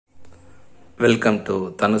Welcome to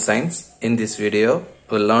Tanu Science. In this video,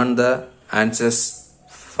 we'll learn the answers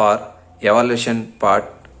for evaluation part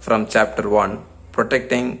from chapter 1,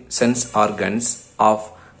 Protecting Sense Organs of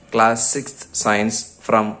Class 6th Science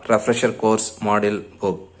from Refresher Course Module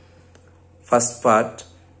Book. First part,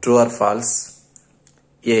 true or false?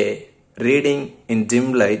 A. Reading in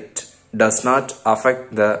dim light does not affect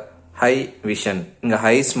the high vision. இங்க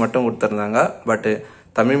highs மட்டும் கொடுத்திருந்தாங்க, but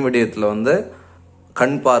Tamil மீடியத்தில் வந்து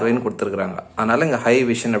கண் பார்வைன்னு கொடுத்துருக்குறாங்க. அதனால இங்கே high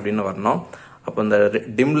vision அப்படின்னு வரணும். அப்போ இந்த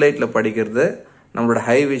டிம் லைட்டில் படிக்கிறது நம்மளோட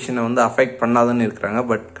ஹை விஷனை வந்து அஃபெக்ட் பண்ணாதுன்னு இருக்கிறாங்க,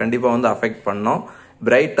 பட் கண்டிப்பாக வந்து அஃபெக்ட் பண்ணோம்.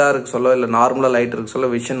 பிரைட்டாக இருக்க சொல்ல இல்லை நார்மலாக லைட் இருக்க சொல்ல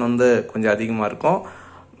விஷன் வந்து கொஞ்சம் அதிகமாக இருக்கும்,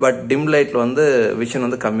 பட் டிம் லைட்டில் வந்து விஷன்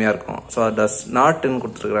வந்து கம்மியாக இருக்கும். ஸோ டஸ் நாட்னு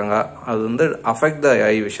கொடுத்துருக்குறாங்க, அது வந்து அஃபெக்ட் த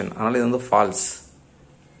ஹை விஷன். அதனால் இது வந்து falls.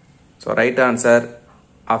 So right answer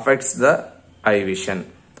affects the high vision.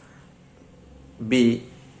 B.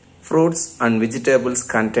 Fruits and vegetables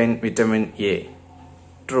contain vitamin A.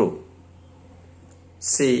 True.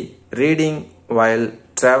 C. Reading while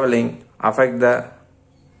traveling affect the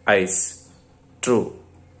eyes. True.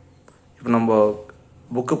 இப்போ நம்ம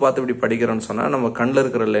புக்கு பார்த்து இப்படி படிக்கிறோம்னு சொன்னால் நம்ம கண்ணில்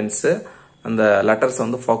இருக்கிற லென்ஸு அந்த லெட்டர்ஸ்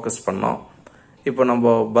வந்து ஃபோக்கஸ் பண்ணோம். இப்போ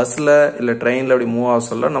நம்ம பஸ்ஸில் இல்லை ட்ரெயினில் அப்படி மூவ் ஆக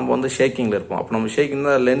சொல்ல நம்ம வந்து ஷேக்கிங்கில் இருப்போம். அப்போ நம்ம ஷேக்கிங்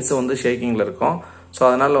தான் லென்ஸு வந்து ஷேக்கிங்கில் இருக்கும். ஸோ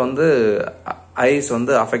அதனால் வந்து ஐஸ்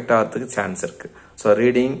வந்து அஃபெக்ட் ஆகிறதுக்கு சான்ஸ் இருக்குது. So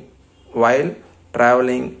reading while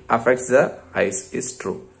traveling affects the eyes is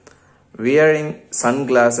true. Wearing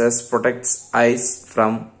sunglasses protects eyes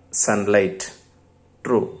from sunlight.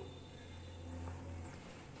 True.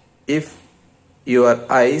 If your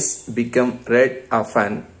eyes become red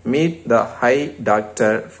often, meet the eye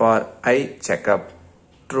doctor for eye checkup.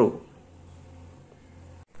 True.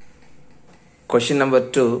 Question number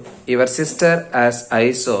 2. Your sister has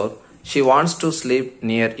eye sore. She wants to sleep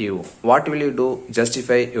near you. What will you do?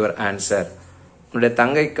 Justify your answer. உன்னுடைய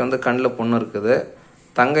தங்கைக்கு வந்து கண்ணில் புண்ணு இருக்குது,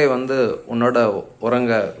 தங்கை வந்து உன்னோட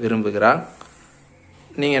உறங்க விரும்புகிறான்,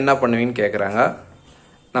 நீங்கள் என்ன பண்ணுவீங்கன்னு கேட்குறாங்க.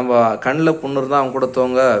 நம்ம கண்ணில் புண்ணு இருந்தால் அவங்க கூட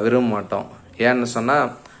தூங்க விரும்ப மாட்டோம். ஏன்னு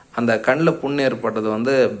சொன்னால் அந்த கண்ணில் புண்ணு ஏற்பட்டது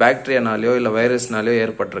வந்து பாக்டீரியானாலேயோ இல்லை வைரஸ்னாலேயோ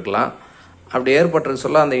ஏற்பட்டிருக்கலாம். அப்படி ஏற்பட்டிருக்க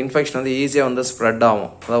சொல்ல அந்த இன்ஃபெக்ஷன் வந்து ஈஸியாக வந்து ஸ்ப்ரெட்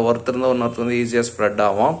ஆகும். அதாவது ஒருத்தர் இருந்து இன்னொருத்தர் வந்து ஈஸியாக ஸ்ப்ரெட்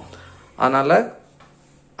ஆகும். அதனால்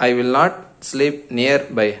I will not sleep near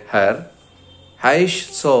by her. Eye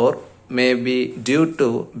sore may be due to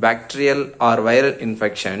bacterial or viral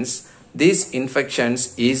infections. These infections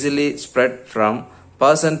easily spread from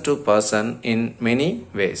person to person in many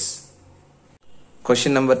ways.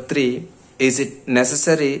 Question number 3. Is it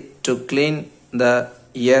necessary to clean the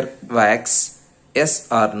ear wax? Yes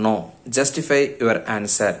or no? Justify your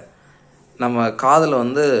answer. நம்ம காதில்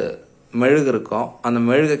வந்து மெழுகு இருக்கும், அந்த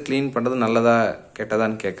மெழுகை clean பண்ணுறது நல்லதா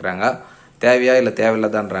கெட்டதான்னு கேட்குறாங்க. தேவையா இல்லை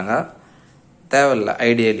தேவையில்லதான்றாங்க. தேவையில்லை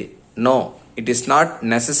ideally. No, it is not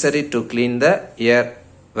necessary to clean the year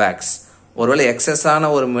wax. ஒருவேளை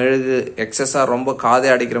எக்ஸஸான ஒரு மெழுகு எக்ஸஸாக ரொம்ப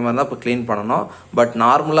காதை அடிக்கிற மாதிரி தான் இப்போ க்ளீன் பண்ணணும், பட்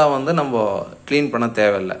நார்மலாக வந்து நம்ம க்ளீன் பண்ண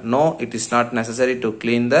தேவையில்லை. No, it is not necessary to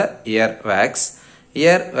clean the year wax.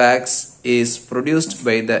 Year wax is produced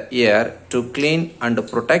by the year to clean and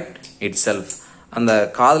protect it self. அந்த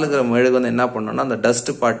காதில் இருக்கிற மெழுகு வந்து என்ன பண்ணோம்னா அந்த டஸ்ட்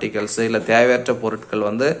பார்ட்டிகல்ஸ் இல்லை தேவையற்ற பொருட்கள்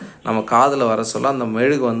வந்து நம்ம காதில் வர சொல்ல அந்த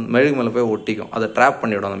மெழுகு மேலே போய் ஒட்டிக்கும், அதை ட்ராப்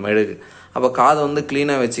பண்ணிவிடும் அந்த மெழுகு. அப்போ காதை வந்து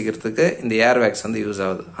க்ளீனாக வச்சுக்கிறதுக்கு இந்த ஏர் வேக்ஸ் வந்து யூஸ்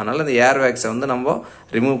ஆகுது. அதனால் இந்த ஏர் வேக்ஸை வந்து நம்ம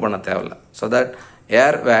ரிமூவ் பண்ண தேவையில்ல. So that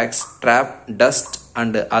air wax drop dust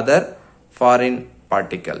and other foreign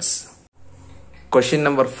particles. Question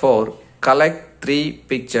number 4. Collect 3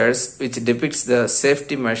 pictures which depicts the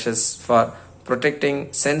safety measures for protecting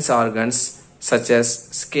sense organs such as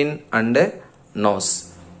skin and nose.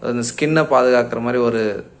 அந்த ஸ்கின்னை பாதுகாக்கிற மாதிரி ஒரு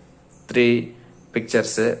 3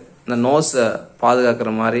 பிக்சர்ஸு, இந்த நோஸை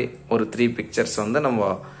பாதுகாக்கிற மாதிரி ஒரு 3 பிக்சர்ஸ் வந்து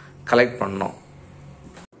நம்ம கலெக்ட் பண்ணோம்.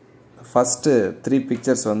 ஃபஸ்ட்டு 3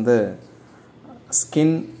 பிக்சர்ஸ் வந்து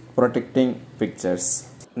skin protecting pictures.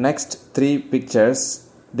 Next 3 pictures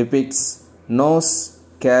டிபிக்ட்ஸ் nose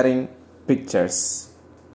carrying pictures.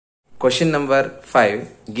 Question number 5.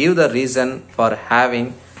 Give the reason for having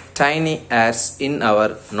tiny hairs in our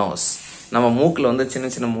nose. நம்ம மூக்கில் வந்து சின்ன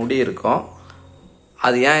சின்ன முடி இருக்கும்.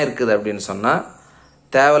 அது ஏன் இருக்குது அப்படின்னு சொன்னால்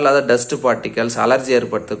தேவையில்லாத டஸ்ட் பார்ட்டிகல்ஸ் அலர்ஜி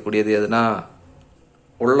ஏற்படுத்தக்கூடியது எதுனா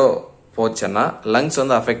உள்ளே போச்சுன்னா லங்ஸ்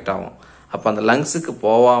வந்து அஃபெக்ட் ஆகும். அப்போ அந்த லங்ஸுக்கு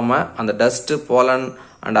போகாமல் அந்த டஸ்ட்டு போலன்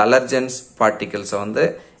அண்ட் அலர்ஜன்ஸ் பார்ட்டிகல்ஸை வந்து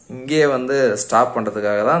இங்கேயே வந்து ஸ்டாப்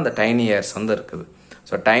பண்ணுறதுக்காக தான் அந்த டைனி ஹேர்ஸ் வந்து இருக்குது.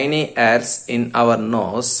 So tiny hairs in our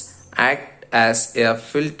nose act as a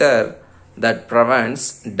filter that prevents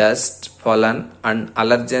dust, pollen and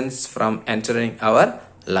allergens from entering our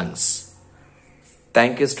lungs.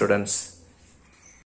 Thank you, students.